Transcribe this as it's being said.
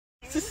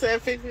She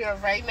said pick me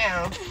up right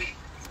now. Wait,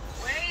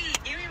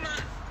 give me my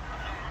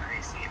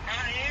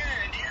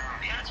hair.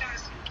 Damn, y'all trying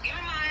to give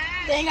me my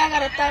hair. Dang, I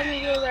got 1,000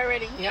 views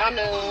already. Y'all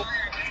know.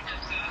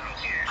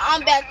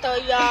 I'm back though,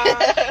 y'all.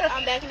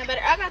 I'm back in the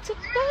better. I got 2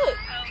 foot.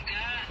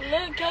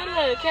 Look,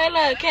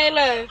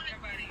 Kayla.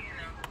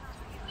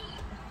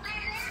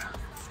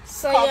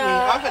 So Call me.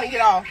 y'all, I'm finna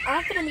get off.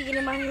 I'm finna be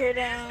getting my hair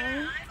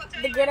down.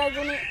 The girl that's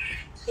doing it,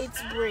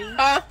 it's Bree.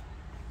 Huh?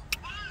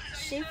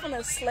 She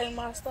finna slay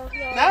my stuff,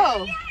 y'all.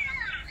 No.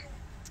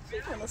 She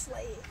finna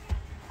slay it.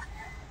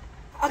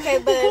 Okay,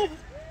 but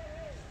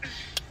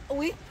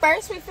we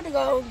finna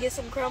go get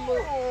some crumble.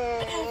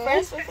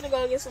 First, we finna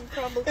go get some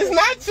crumble. It's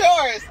not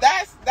yours.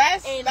 That's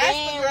And the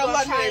then girl we'll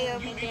London try that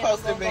 'em you and be then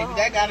posting, we'll go baby. home.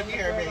 That gotta be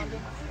her, baby.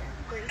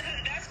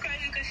 That's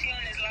crazy because she on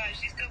this live.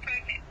 She's still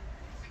pregnant.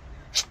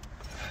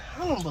 I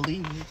don't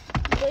believe it.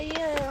 But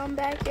yeah, I'm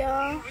back,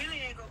 y'all. You really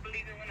ain't gonna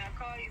believe it when I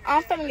call you.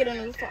 I'm finna get a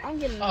new phone. I'm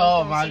getting a new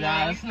Oh phone my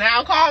tonight. gosh.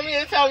 Now call me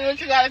and tell me what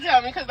you gotta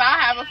tell me because I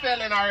have a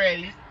feeling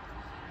already. This is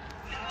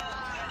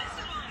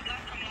why I'm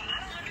black. I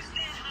don't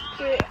understand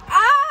how.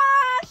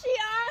 She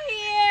out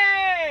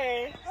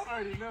here. I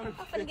already know.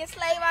 I'm finna get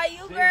slayed by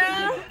you,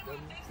 girl.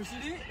 So she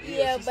did?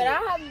 Yeah, but I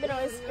haven't been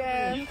on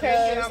Instagram You can't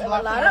because get of a on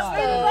lot Black of Lives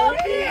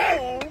stuff.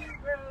 Yeah.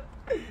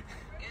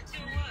 Into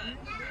what?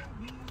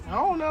 I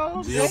don't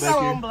know. Jill They back go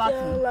here? on block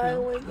Yeah, me. like,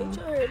 wait, get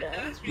your hair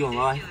down. You on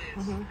live?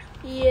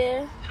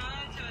 Yeah.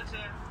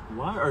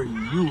 Why are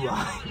you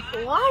lying?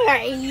 Why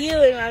are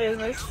you in my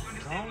business?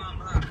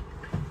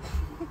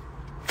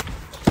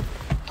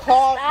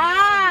 Call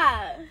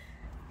Ah!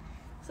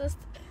 Sister,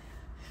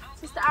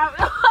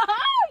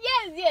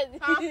 yes.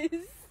 Huh?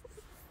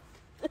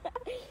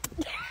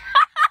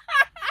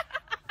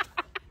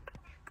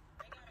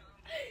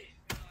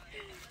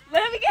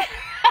 Let me get.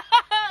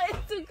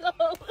 It's too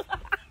cold.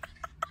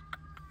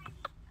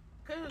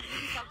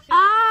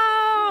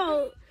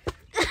 Oh!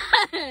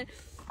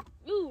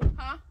 You,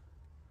 Huh?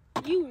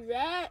 you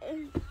rat.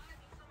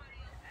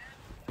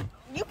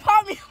 You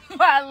caught me on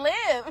my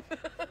lip.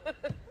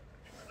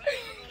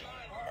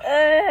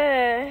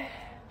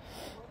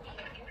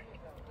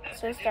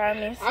 Sister, I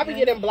miss I be you.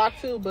 getting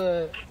blocked too,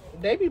 but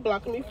they be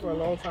blocking me for a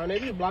long time. They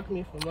be blocking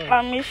me for months.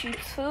 I miss you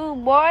too,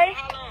 boy.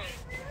 How long?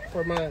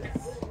 For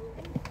months.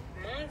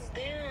 Months?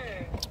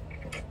 Damn.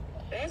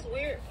 That's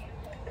weird.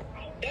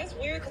 That's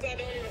weird because I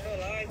don't even go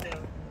live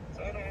though.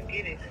 So I don't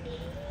get it.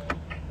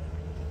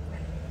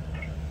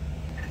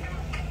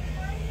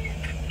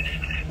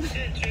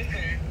 Shit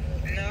tripping.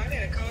 No, I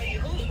gotta call you.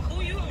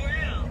 Who you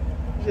around?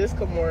 Just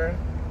Kimora.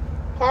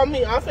 Call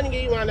me. I'm finna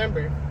give you my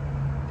number.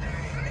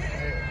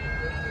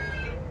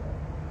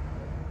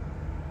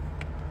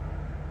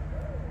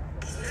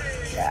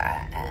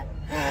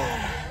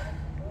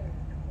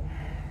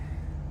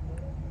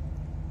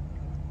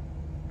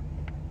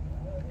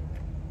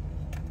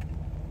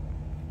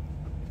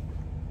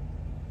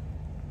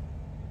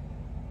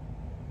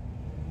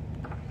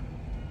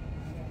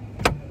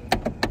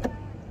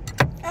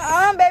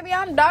 Baby,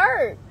 I'm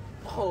dark.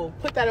 Oh,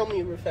 put that on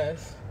me real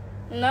fast.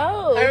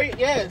 No. Hurry,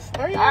 yes.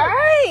 Hurry up. All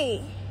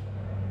right.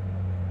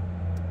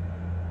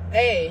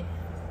 Hey.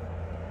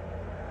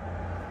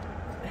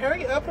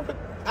 Hurry up.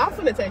 I'm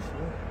finna text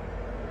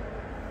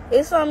you.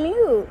 It's on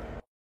mute.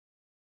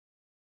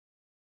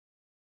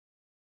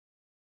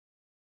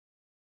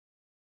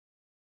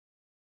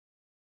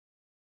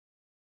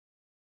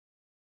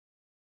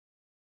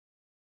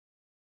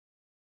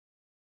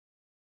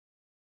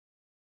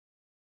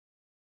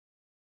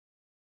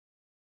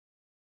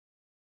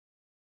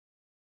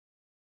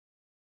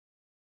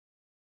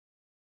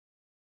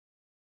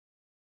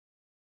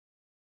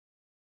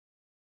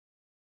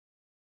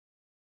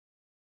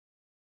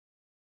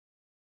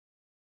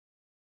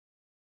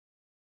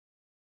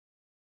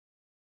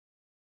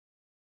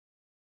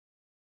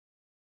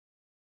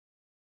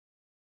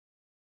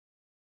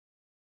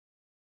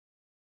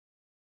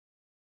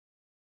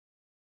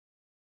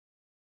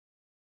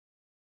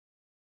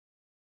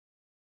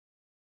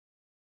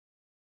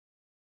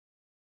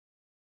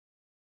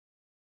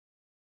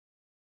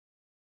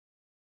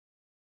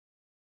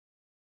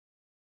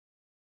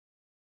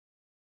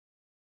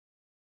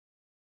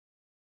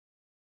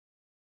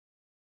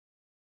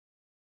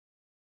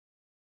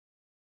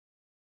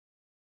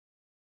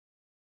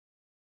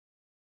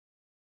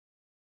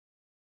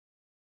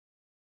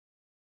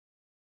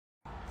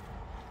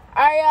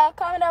 Alright, y'all,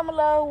 comment down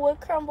below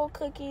what crumble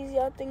cookies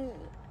y'all think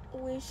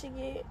we should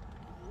get.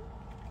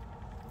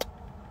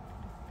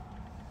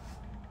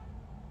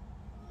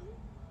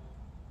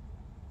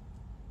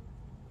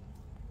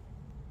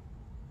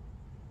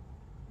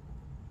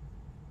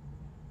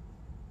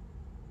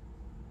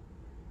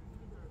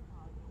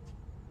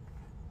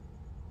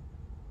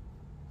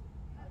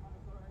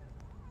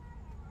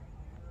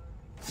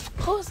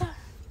 Who's that?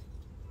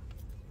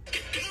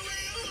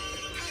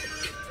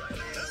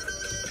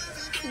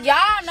 Y'all,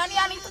 none of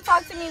y'all need to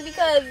talk to me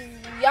because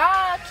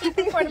y'all keep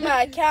reporting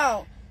my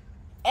account.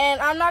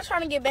 And I'm not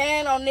trying to get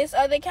banned on this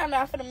other account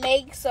that I'm finna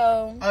make,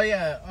 so. Oh,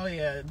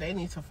 yeah. They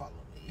need to follow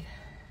me.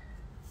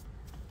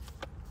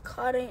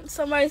 Cotton.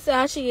 Somebody said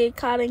I should get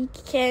cotton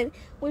candy.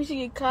 We should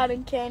get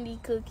cotton candy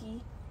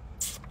cookie.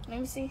 Let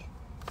me see.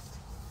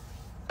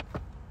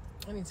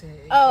 I need to.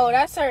 Oh,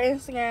 that's her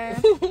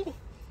Instagram.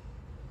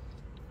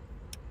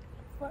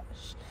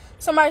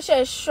 Somebody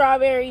said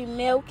strawberry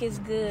milk is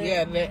good.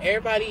 Yeah,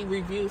 everybody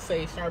reviews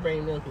say strawberry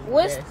milk is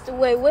best.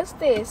 What's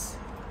this?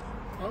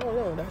 I don't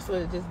know. That's what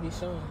it just be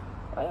showing.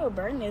 Why you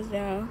burn this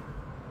down?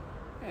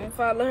 And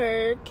follow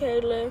her,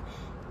 Kayla,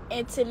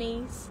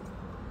 Anthony's.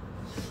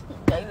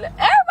 Everybody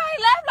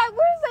laugh like,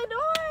 what is they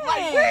doing?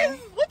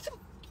 What you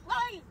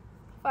like?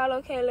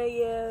 Follow Kayla,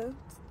 yeah.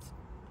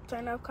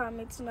 Turn off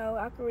comments, no.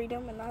 I can read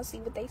them and I'll see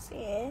what they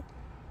saying.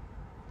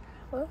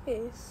 What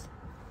is?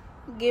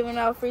 Giving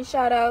out free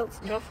shout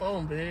outs. Your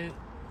phone, big.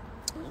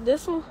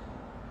 This one?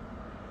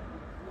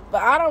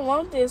 But I don't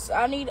want this.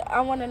 I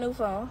want a new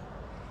phone.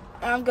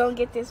 I'm gonna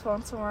get this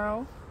phone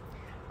tomorrow.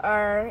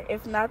 Or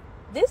if not,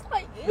 this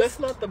that's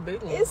not the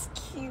big one. It's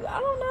cute. I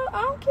don't know.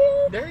 I don't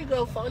care. There you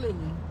go, finally.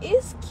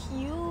 It's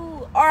cute.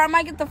 Or I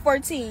might get the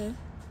 14.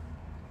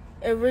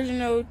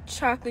 Original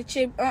chocolate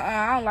chip.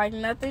 I don't like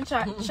nothing.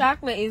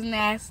 Chocolate is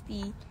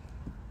nasty.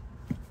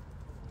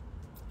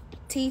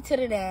 T to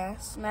the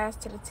ass. Nass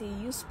to the T.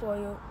 You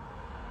spoiled.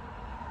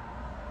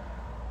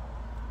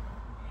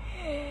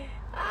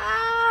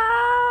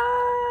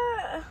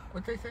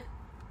 What they say?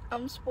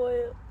 I'm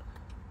spoiled.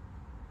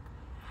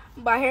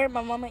 But I heard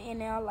my mama in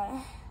there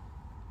like,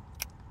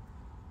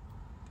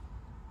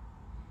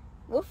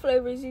 what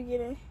flavors you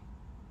getting?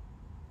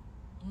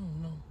 I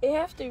don't know. It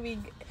have to be.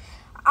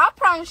 I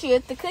promise you,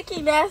 if the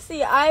cookie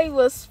nasty, I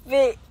will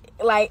spit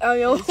like on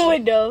your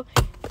window.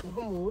 I'm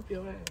gonna whoop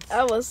your ass.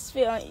 I will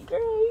spit on you, girl.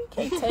 You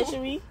can't touch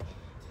me.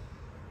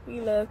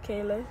 We love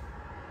Kayla.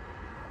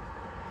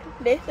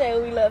 They say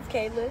we love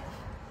Kayla.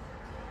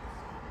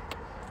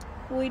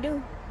 We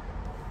do.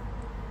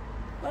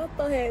 My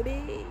forehead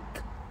big.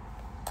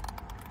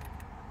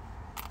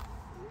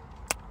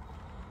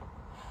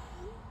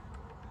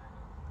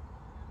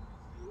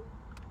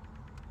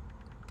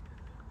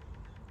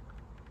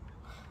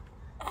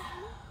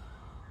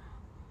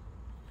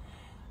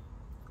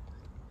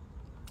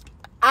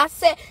 I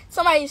said,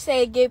 somebody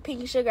said get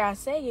pink sugar. I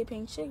said get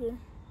pink sugar.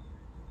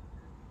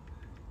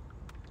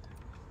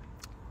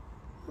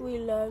 We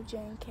love J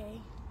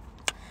K.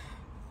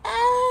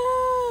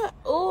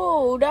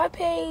 Oh, that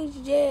page,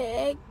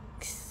 JX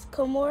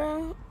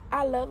Kimora.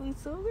 I love you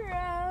too,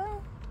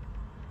 girl.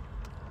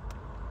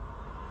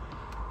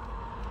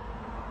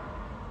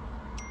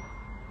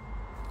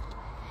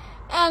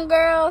 And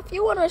girl, if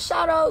you want to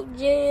shout out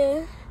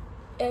JX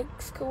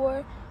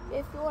Kimora,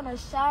 if you want to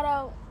shout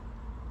out,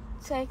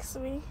 text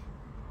me.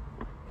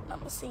 I'm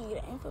gonna send you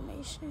the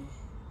information.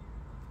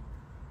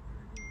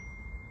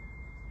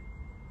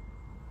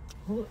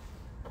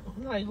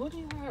 What do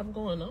you have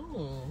going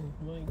on?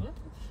 Like, what?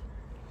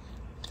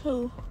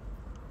 Who?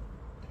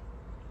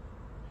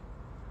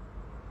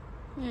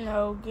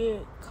 No,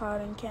 get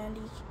cotton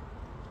candy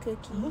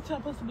cookie. What y'all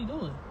supposed to be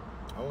doing?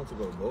 I want to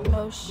go bowling.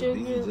 No sugar.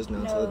 He just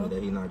now told me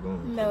that he's not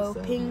going. No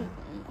Sad, pink. man.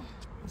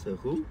 I said,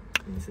 who?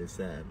 And he said,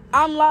 sad. Man.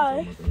 I'm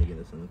live. He said, get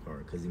us in the car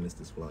because he missed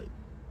his flight.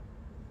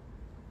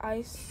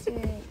 I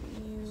sent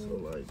you So,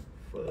 like,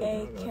 fuck,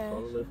 a I gotta cash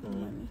call the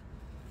phone. money.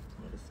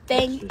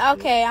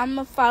 Okay, I'm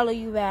gonna follow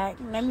you back.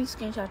 Let me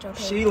screenshot your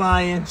page. She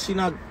lying. She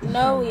not.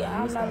 No,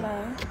 I'm not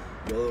lying.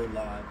 Go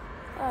live.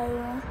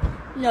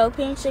 No,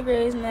 pink sugar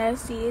is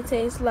nasty. It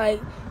tastes like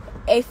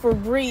a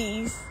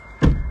Febreze.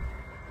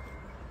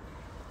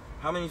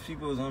 How many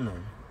people was on No,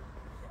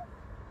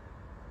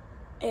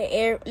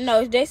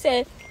 there? they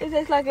said it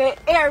tastes like an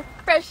air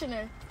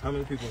freshener. How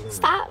many people was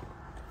on Stop.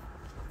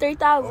 there?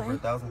 3,000. Over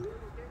 1,000?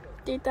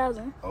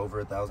 3,000. Over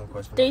 1,000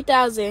 questions?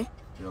 3,000.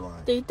 You're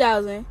lying.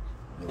 3,000.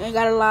 You ain't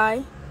gotta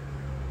lie.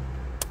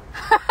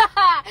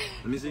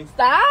 Let me see.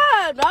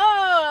 Stop.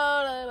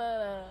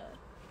 No.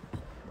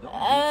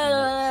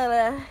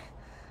 Don't do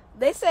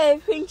They say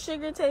pink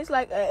sugar tastes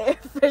like an air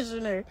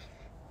freshener.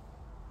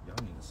 Y'all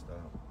need to stop.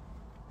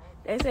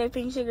 They say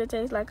pink sugar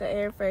tastes like an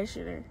air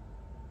freshener.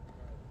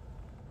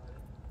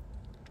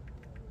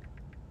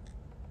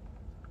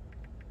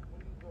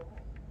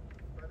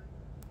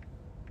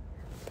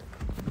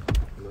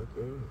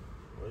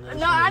 Look,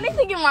 No, I need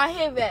to get my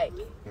head back.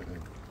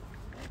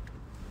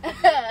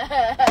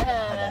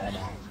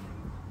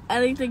 I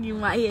need to get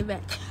my head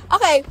back.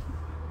 Okay.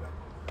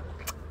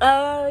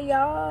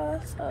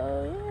 Y'all.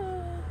 So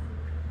yeah.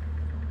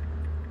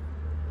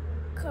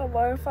 Come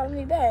on, follow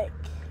me back.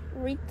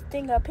 Read the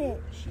thing I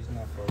pinned. She's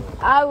not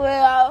following.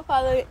 I'll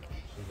follow She's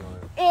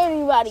going.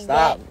 anybody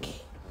Stop. back.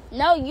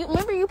 No, you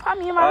remember you popped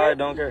me in my I head?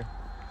 don't care.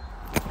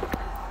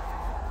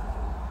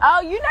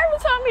 Oh, you never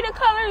told me the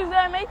colors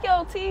that make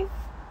your teeth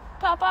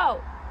pop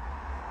out.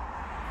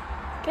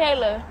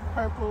 Kayla.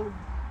 Purple,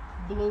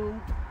 blue.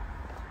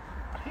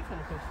 He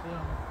finna put still.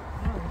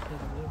 I don't know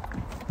what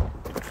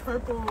to do.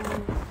 Purple.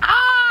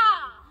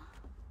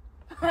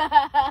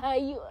 Ah!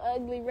 You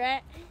ugly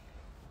rat.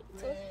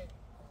 Red.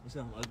 You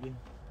sound ugly.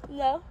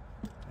 No.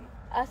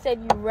 I said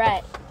you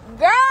rat.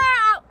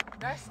 Girl!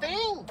 That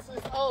stinks.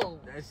 It's old.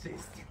 That's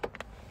just.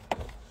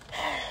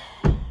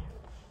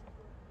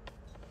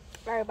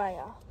 All right, bye,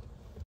 y'all.